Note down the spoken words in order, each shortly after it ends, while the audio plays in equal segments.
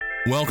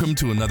Welcome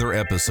to another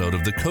episode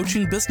of the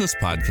Coaching Business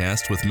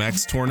Podcast with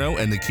Max Tornow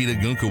and Nikita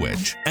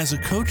Gunkewicz. As a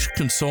coach,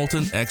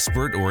 consultant,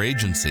 expert, or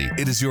agency,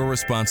 it is your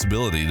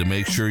responsibility to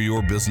make sure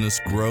your business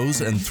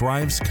grows and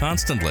thrives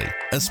constantly.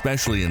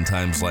 Especially in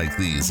times like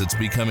these, it's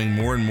becoming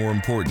more and more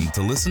important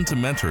to listen to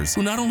mentors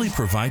who not only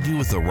provide you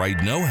with the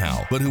right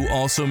know-how, but who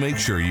also make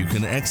sure you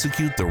can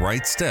execute the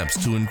right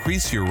steps to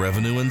increase your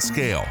revenue and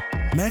scale.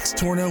 Max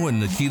Tornow and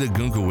Nikita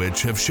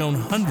Gunkewicz have shown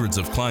hundreds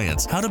of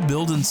clients how to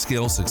build and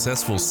scale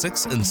successful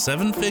 6- and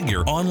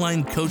 7-figure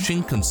online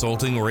coaching,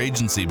 consulting, or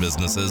agency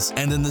businesses.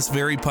 And in this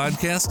very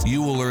podcast,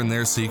 you will learn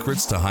their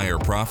secrets to higher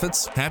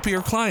profits,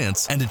 happier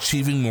clients, and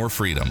achieving more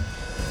freedom.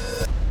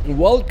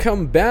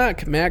 Welcome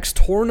back. Max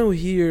Tornow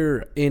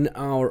here in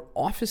our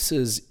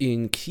offices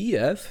in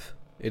Kiev.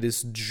 It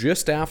is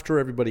just after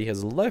everybody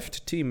has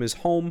left. Team is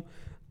home.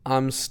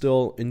 I'm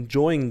still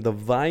enjoying the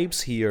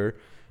vibes here.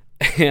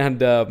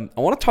 And I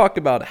want to talk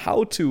about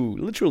how to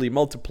literally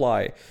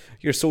multiply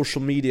your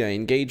social media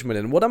engagement.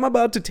 And what I'm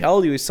about to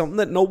tell you is something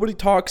that nobody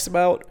talks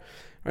about.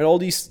 Right? All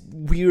these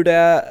weird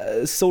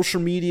social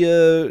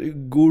media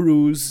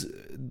gurus,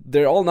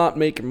 they're all not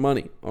making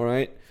money. All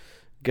right.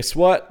 Guess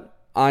what?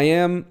 I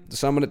am.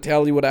 So I'm going to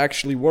tell you what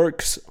actually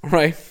works. All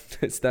right.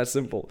 It's that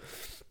simple.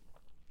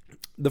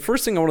 The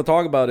first thing I want to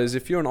talk about is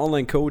if you're an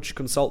online coach,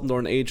 consultant, or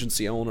an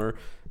agency owner,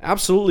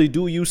 absolutely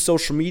do use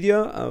social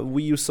media.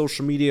 We use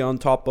social media on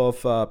top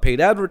of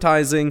paid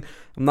advertising.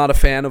 I'm not a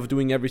fan of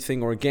doing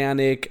everything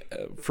organic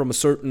from a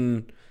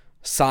certain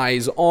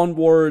size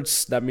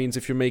onwards. That means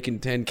if you're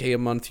making $10K a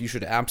month, you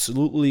should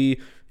absolutely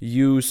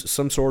use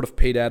some sort of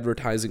paid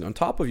advertising on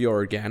top of your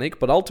organic.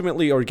 But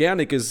ultimately,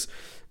 organic is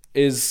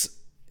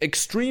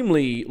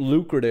extremely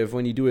lucrative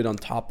when you do it on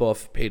top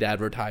of paid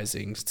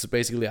advertising. It's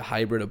basically a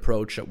hybrid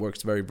approach that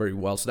works very, very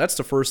well. So that's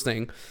the first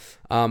thing.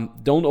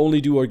 Don't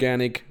only do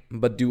organic,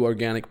 but do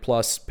organic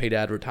plus paid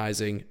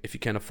advertising if you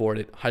can afford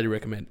it. Highly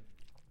recommend.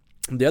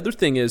 The other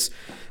thing is,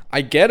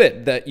 I get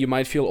it that you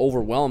might feel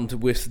overwhelmed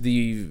with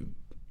the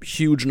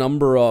huge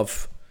number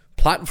of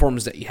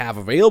platforms that you have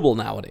available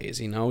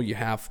nowadays. You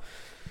have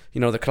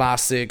the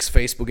classics,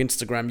 Facebook,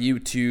 Instagram,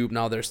 YouTube.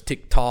 Now there's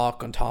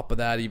TikTok on top of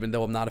that, even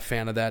though I'm not a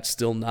fan of that.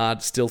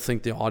 Still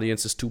think the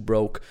audience is too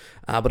broke.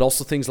 But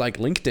also things like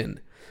LinkedIn,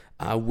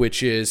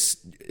 which is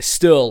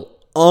still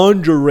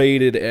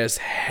underrated as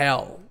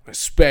hell,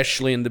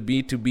 especially in the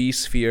B2B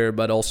sphere,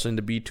 but also in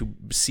the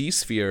B2C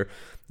sphere.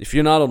 If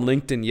you're not on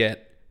LinkedIn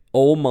yet,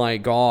 oh my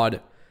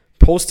God,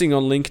 posting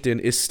on LinkedIn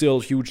is still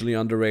hugely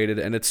underrated,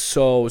 and it's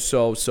so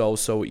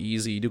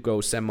easy to go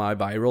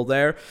semi-viral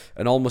there,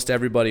 and almost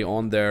everybody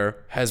on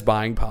there has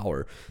buying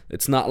power.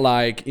 It's not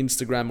like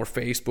Instagram or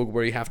Facebook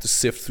where you have to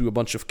sift through a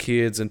bunch of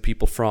kids and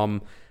people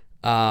from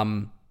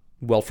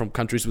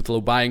countries with low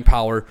buying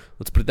power.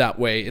 Let's put it that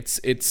way. It's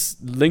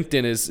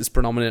LinkedIn is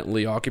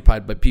predominantly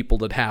occupied by people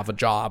that have a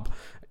job,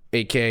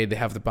 aka they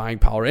have the buying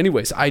power.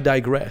 Anyways, I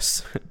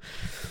digress.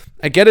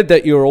 I get it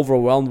that you're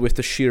overwhelmed with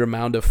the sheer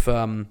amount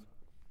of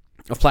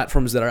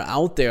platforms that are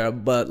out there,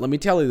 but let me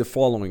tell you the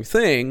following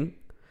thing.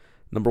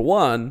 Number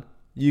one,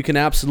 you can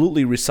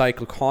absolutely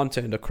recycle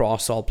content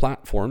across all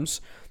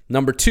platforms.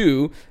 Number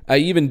two, I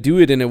even do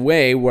it in a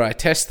way where I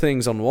test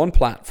things on one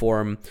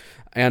platform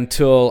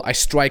until I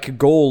strike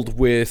gold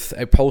with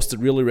a post that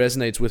really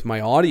resonates with my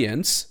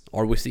audience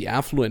or with the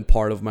affluent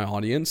part of my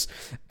audience.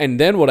 And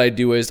then what I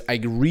do is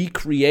I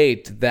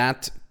recreate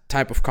that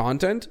type of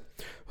content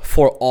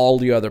for all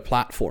the other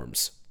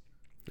platforms.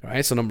 All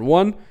right, so number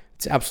one,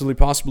 it's absolutely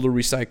possible to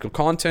recycle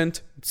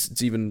content.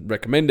 It's even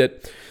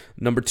recommended.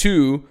 Number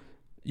two,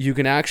 you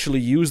can actually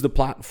use the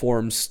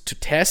platforms to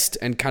test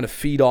and kind of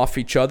feed off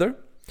each other.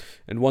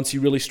 And once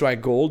you really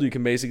strike gold, you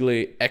can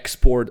basically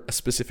export a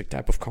specific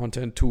type of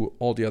content to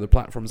all the other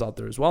platforms out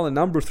there as well. And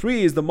number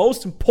three is the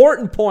most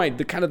important point,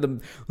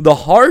 the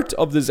heart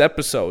of this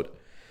episode.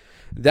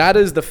 That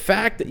is the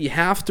fact that you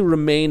have to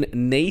remain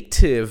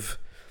native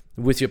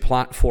with your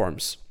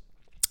platforms.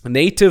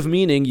 Native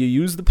meaning you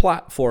use the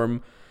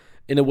platform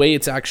in a way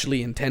it's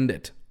actually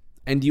intended,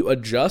 and you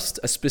adjust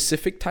a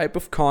specific type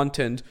of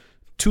content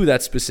to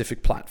that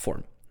specific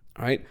platform.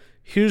 All right.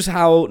 Here's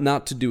how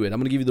not to do it. I'm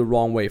going to give you the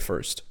wrong way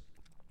first.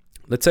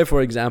 Let's say,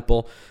 for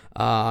example,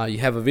 you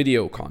have a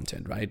video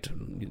content, right?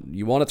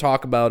 You want to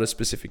talk about a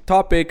specific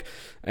topic,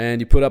 and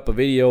you put up a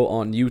video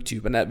on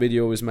YouTube, and that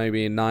video is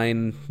maybe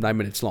 9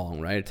 minutes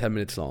long, right? 10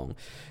 minutes long.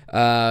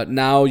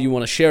 Now you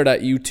want to share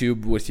that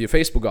YouTube with your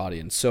Facebook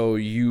audience, so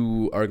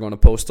you are going to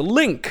post a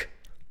link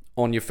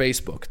on your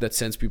Facebook that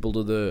sends people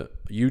to the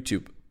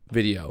YouTube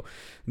video.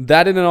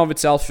 That in and of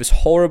itself is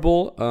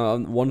horrible.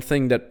 One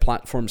thing that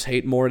platforms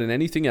hate more than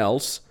anything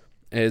else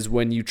is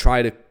when you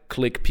try to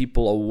click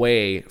people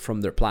away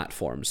from their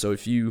platform. So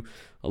if you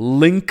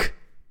link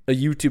a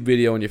YouTube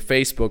video on your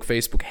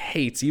Facebook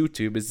hates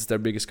YouTube. It's their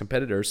biggest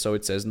competitor, so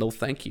it says no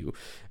thank you.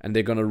 And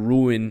they're going to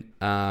ruin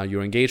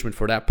your engagement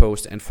for that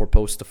post and for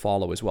posts to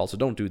follow as well. So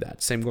don't do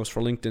that. Same goes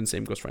for LinkedIn,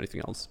 same goes for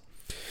anything else.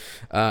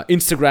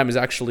 Instagram is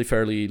actually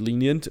fairly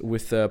lenient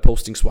with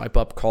posting swipe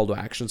up, call to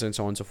actions, and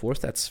so on and so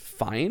forth. That's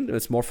fine.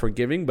 It's more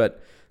forgiving,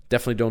 but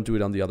Definitely don't do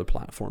it on the other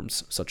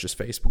platforms such as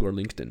Facebook or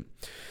LinkedIn.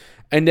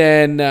 And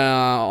then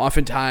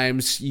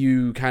oftentimes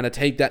you kind of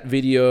take that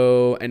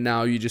video and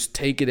now you just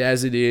take it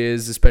as it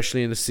is,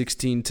 especially in the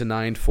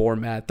 16:9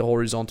 format, the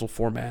horizontal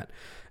format.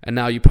 And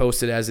now you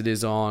post it as it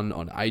is on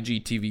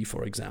IGTV,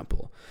 for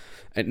example.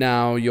 And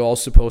now you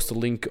also post a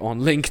link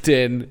on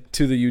LinkedIn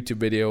to the YouTube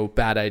video.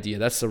 Bad idea.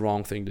 That's the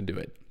wrong thing to do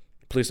it.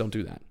 Please don't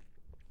do that.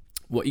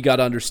 What you got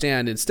to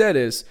understand instead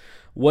is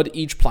what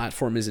each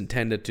platform is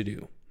intended to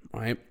do,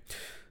 right?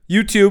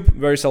 YouTube,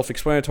 very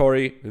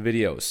self-explanatory.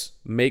 Videos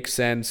make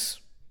sense.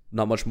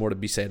 Not much more to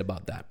be said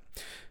about that.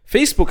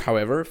 Facebook,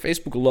 however,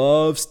 Facebook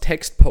loves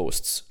text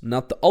posts.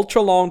 Not the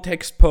ultra long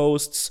text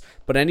posts,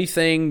 but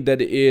anything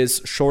that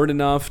is short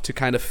enough to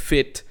kind of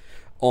fit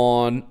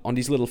on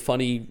these little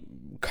funny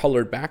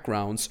colored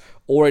backgrounds,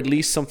 or at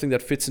least something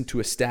that fits into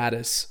a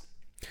status.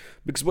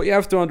 Because what you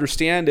have to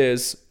understand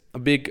is a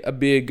big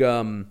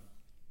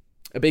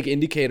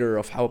indicator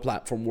of how a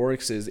platform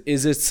works is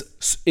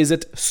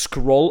it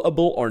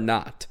scrollable or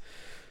not?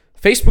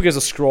 Facebook is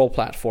a scroll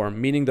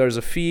platform, meaning there's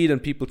a feed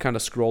and people kind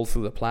of scroll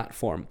through the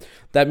platform.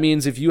 That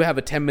means if you have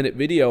a 10-minute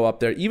video up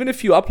there, even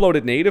if you upload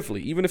it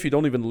natively, even if you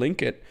don't even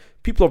link it,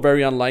 people are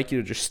very unlikely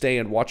to just stay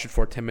and watch it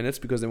for 10 minutes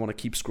because they want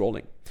to keep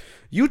scrolling.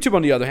 YouTube,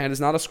 on the other hand, is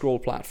not a scroll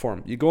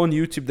platform. You go on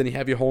YouTube, then you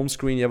have your home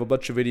screen, you have a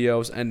bunch of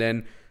videos, and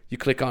then you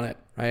click on it,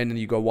 right? And then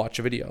you go watch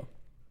a video.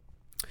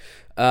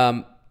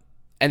 And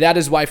that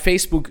is why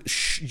Facebook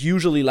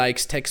usually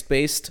likes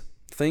text-based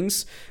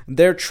things.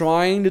 They're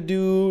trying to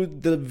do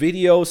the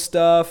video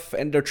stuff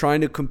and they're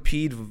trying to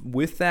compete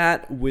with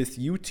that with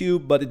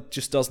YouTube, but it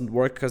just doesn't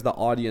work because the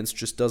audience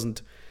just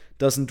doesn't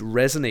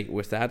resonate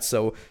with that.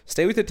 So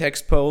stay with the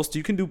text post.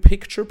 You can do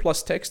picture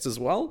plus text as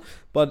well,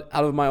 but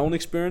out of my own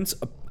experience,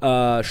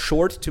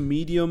 short to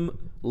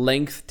medium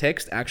length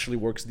text actually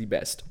works the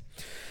best.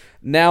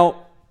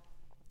 Now,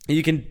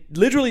 you can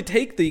literally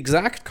take the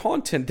exact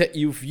content that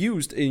you've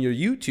used in your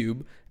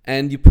YouTube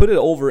and you put it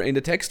over in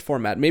the text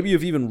format. Maybe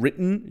you've even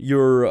written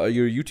your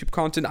YouTube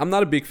content. I'm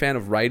not a big fan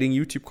of writing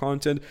YouTube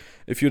content.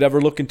 If you'd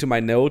ever look into my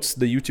notes,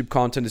 the YouTube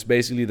content is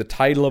basically the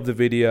title of the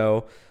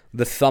video,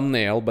 the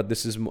thumbnail, but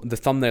this is the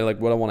thumbnail, like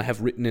what I want to have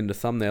written in the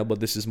thumbnail,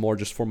 but this is more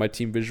just for my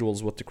team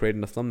visuals, what to create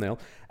in the thumbnail.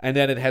 And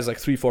then it has like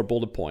 3-4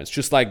 bullet points,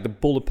 just like the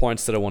bullet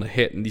points that I want to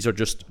hit. And these are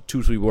just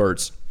 2-3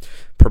 words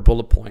per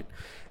bullet point.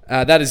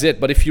 That is it.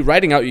 But if you're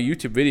writing out your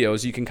YouTube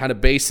videos, you can kind of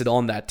base it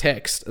on that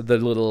text, the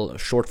little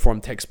short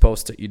form text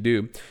post that you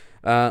do.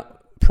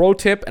 Pro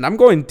tip, and I'm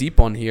going deep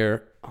on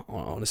here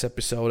on this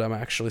episode.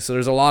 So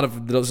there's a lot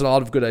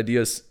of good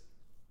ideas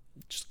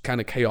just kind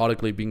of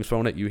chaotically being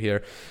thrown at you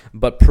here.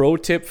 But pro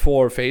tip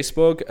for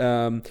Facebook,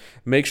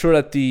 make sure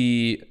that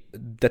the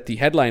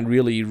headline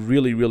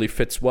really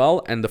fits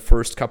well and the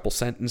first couple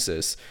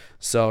sentences.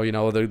 So,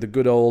 the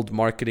good old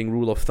marketing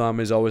rule of thumb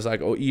is always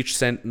like, each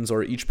sentence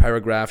or each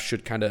paragraph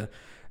should kind of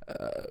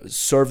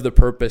serve the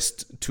purpose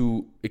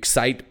to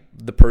excite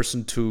the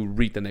person to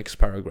read the next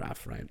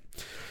paragraph, right?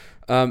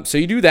 So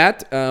you do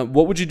that.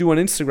 What would you do on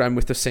Instagram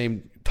with the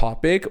same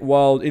topic?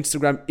 Well,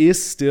 Instagram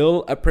is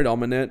still a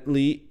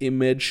predominantly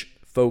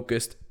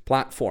image-focused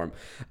platform.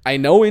 I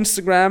know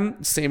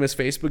Instagram, same as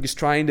Facebook, is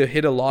trying to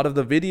hit a lot of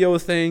the video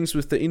things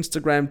with the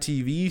Instagram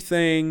TV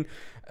thing.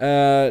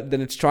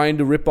 Then it's trying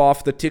to rip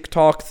off the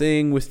TikTok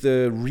thing with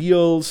the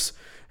Reels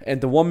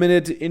and the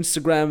 1-minute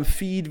Instagram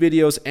feed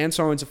videos and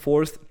so on and so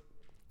forth.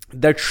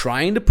 They're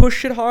trying to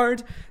push it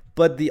hard,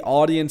 but the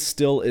audience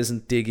still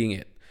isn't digging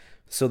it.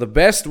 So the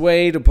best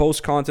way to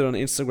post content on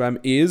Instagram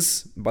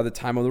is, by the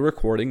time of the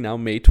recording, now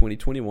May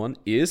 2021,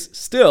 is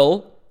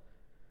still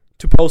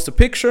to post a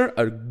picture,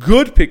 a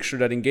good picture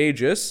that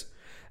engages,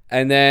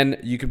 and then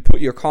you can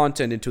put your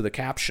content into the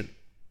caption.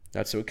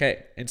 That's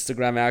okay.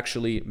 Instagram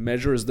actually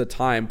measures the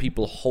time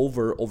people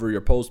hover over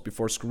your post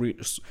before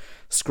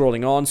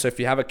scrolling on. So if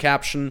you have a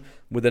caption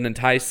with an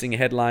enticing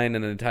headline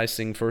and an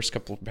enticing first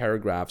couple of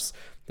paragraphs,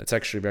 that's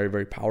actually very,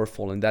 very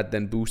powerful, and that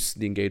then boosts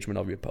the engagement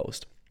of your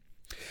post.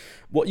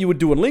 What you would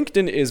do on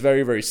LinkedIn is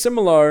very, very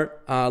similar.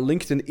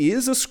 LinkedIn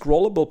is a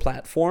scrollable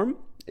platform.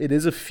 It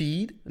is a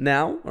feed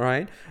now, all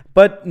right?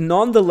 But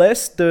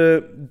nonetheless,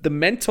 the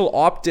mental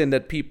opt-in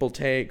that people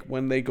take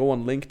when they go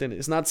on LinkedIn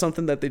is not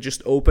something that they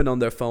just open on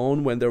their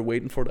phone when they're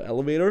waiting for the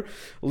elevator.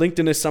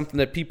 LinkedIn is something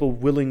that people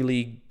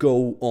willingly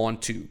go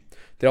onto.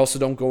 They also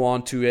don't go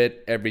onto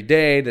it every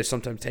day. They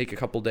sometimes take a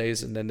couple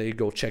days and then they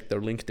go check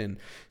their LinkedIn.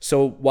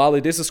 So while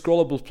it is a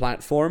scrollable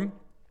platform,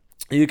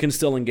 you can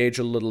still engage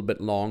a little bit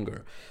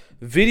longer.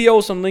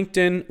 Videos on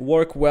LinkedIn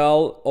work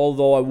well,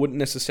 although I wouldn't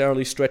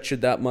necessarily stretch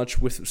it that much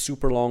with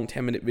super long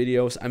 10-minute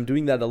videos. I'm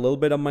doing that a little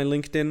bit on my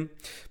LinkedIn,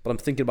 but I'm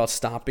thinking about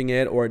stopping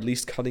it or at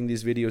least cutting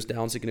these videos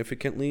down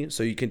significantly.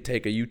 So you can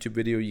take a YouTube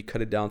video, you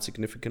cut it down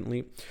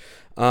significantly.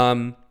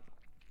 And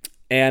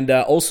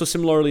also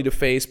similarly to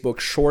Facebook,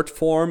 short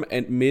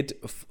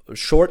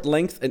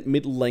length and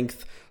mid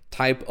length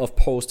type of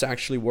posts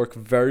actually work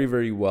very,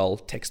 very well,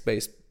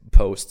 text-based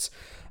posts.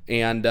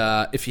 And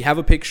if you have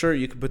a picture,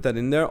 you can put that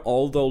in there,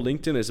 although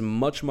LinkedIn is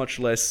much, much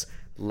less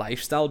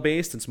lifestyle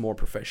based, it's more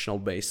professional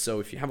based. So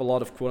if you have a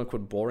lot of quote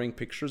unquote boring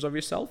pictures of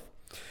yourself,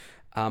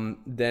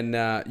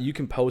 then you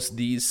can post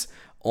these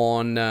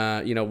on,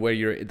 where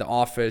you're at the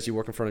office, you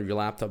work in front of your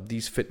laptop.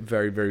 These fit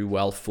very, very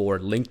well for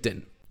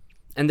LinkedIn.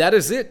 And that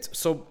is it.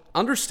 So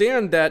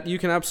understand that you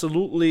can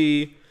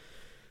absolutely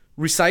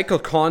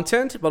recycle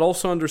content, but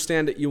also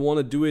understand that you want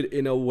to do it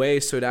in a way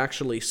so it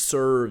actually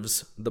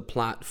serves the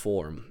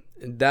platform.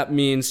 And that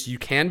means you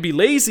can be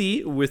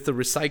lazy with the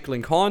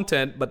recycling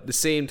content, but at the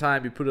same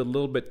time, you put a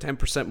little bit,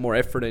 10% more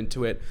effort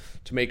into it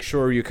to make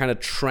sure you're kind of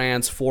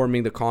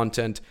transforming the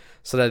content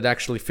so that it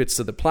actually fits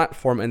to the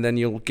platform. And then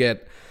you'll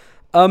get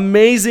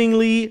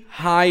amazingly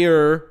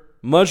higher,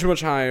 much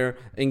higher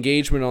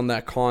engagement on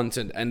that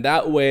content. And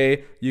that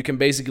way you can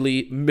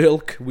basically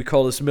milk, we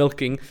call this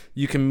milking,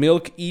 you can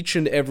milk each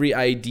and every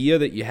idea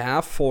that you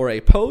have for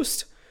a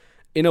post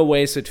in a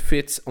way so it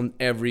fits on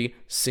every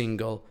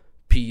single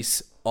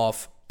piece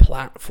of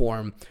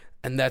platform.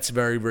 And that's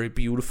very, very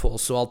beautiful.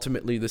 So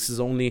ultimately, this is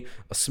only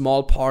a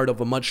small part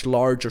of a much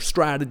larger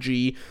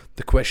strategy.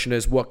 The question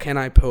is, what can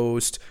I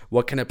post?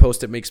 What can I post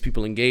that makes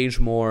people engage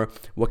more?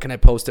 What can I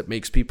post that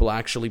makes people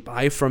actually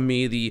buy from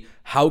me? The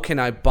how can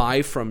I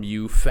buy from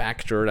you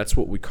factor, that's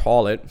what we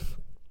call it.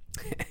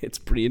 It's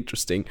pretty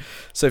interesting.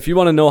 So if you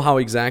want to know how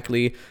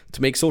exactly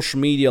to make social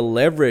media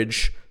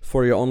leverage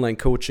for your online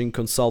coaching,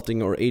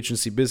 consulting, or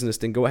agency business,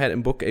 then go ahead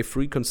and book a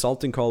free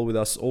consulting call with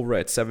us over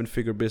at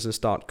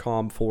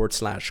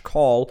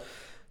 7figurebusiness.com/call.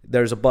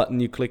 There's a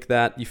button, you click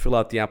that, you fill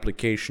out the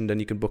application,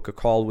 then you can book a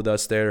call with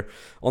us there.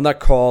 On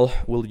that call,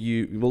 we'll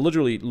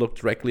literally look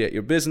directly at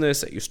your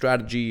business, at your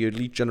strategy, your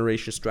lead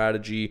generation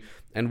strategy,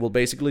 and we'll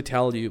basically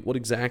tell you what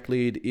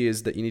exactly it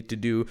is that you need to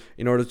do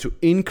in order to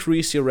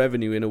increase your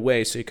revenue in a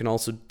way so you can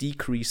also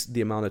decrease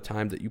the amount of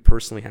time that you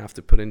personally have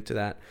to put into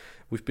that.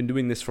 We've been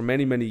doing this for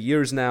many, many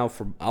years now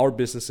for our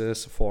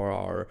businesses, for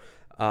our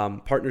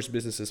partners'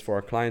 businesses, for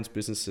our clients'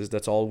 businesses.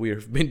 That's all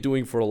we've been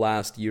doing for the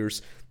last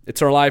years.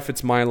 It's our life.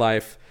 It's my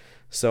life.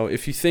 So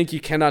if you think you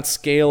cannot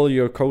scale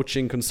your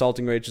coaching,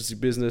 consulting, or agency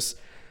business,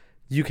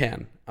 you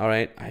can. All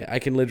right. I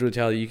can literally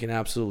tell you can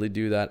absolutely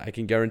do that. I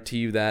can guarantee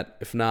you that.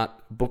 If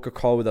not, book a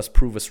call with us.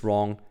 Prove us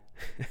wrong.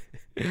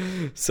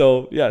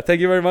 So yeah,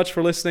 thank you very much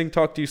for listening.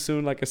 Talk to you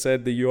soon. Like I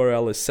said, the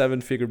URL is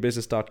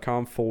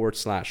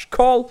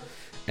 7figurebusiness.com/call.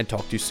 And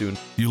talk to you soon.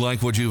 You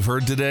like what you've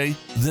heard today?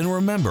 Then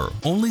remember,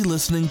 only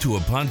listening to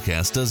a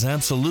podcast does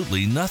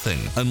absolutely nothing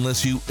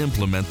unless you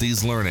implement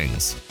these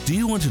learnings. Do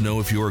you want to know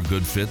if you're a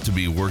good fit to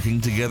be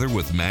working together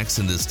with Max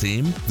and his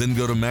team? Then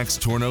go to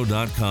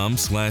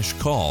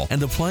maxtorno.com/call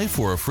and apply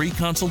for a free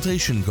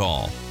consultation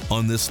call.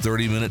 On this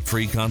 30-minute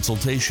free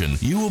consultation,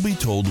 you will be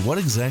told what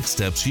exact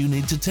steps you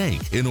need to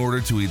take in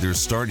order to either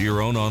start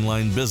your own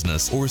online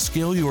business or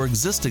scale your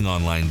existing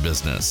online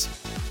business.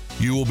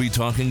 You will be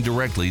talking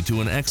directly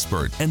to an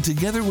expert, and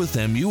together with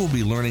them, you will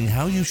be learning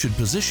how you should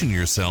position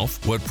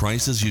yourself, what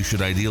prices you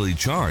should ideally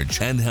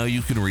charge, and how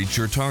you can reach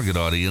your target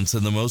audience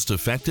in the most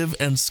effective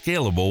and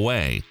scalable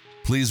way.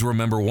 Please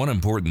remember one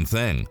important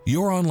thing.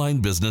 Your online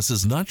business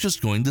is not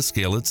just going to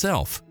scale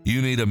itself.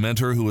 You need a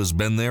mentor who has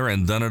been there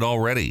and done it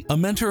already. A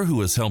mentor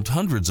who has helped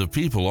hundreds of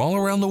people all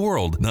around the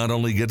world not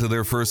only get to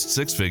their first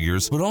 6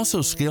 figures, but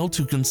also scale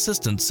to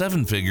consistent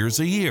 7 figures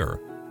a year.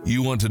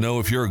 You want to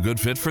know if you're a good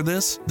fit for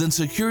this? Then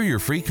secure your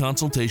free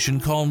consultation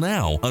call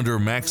now under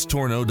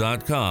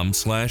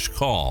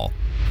maxtorno.com/call.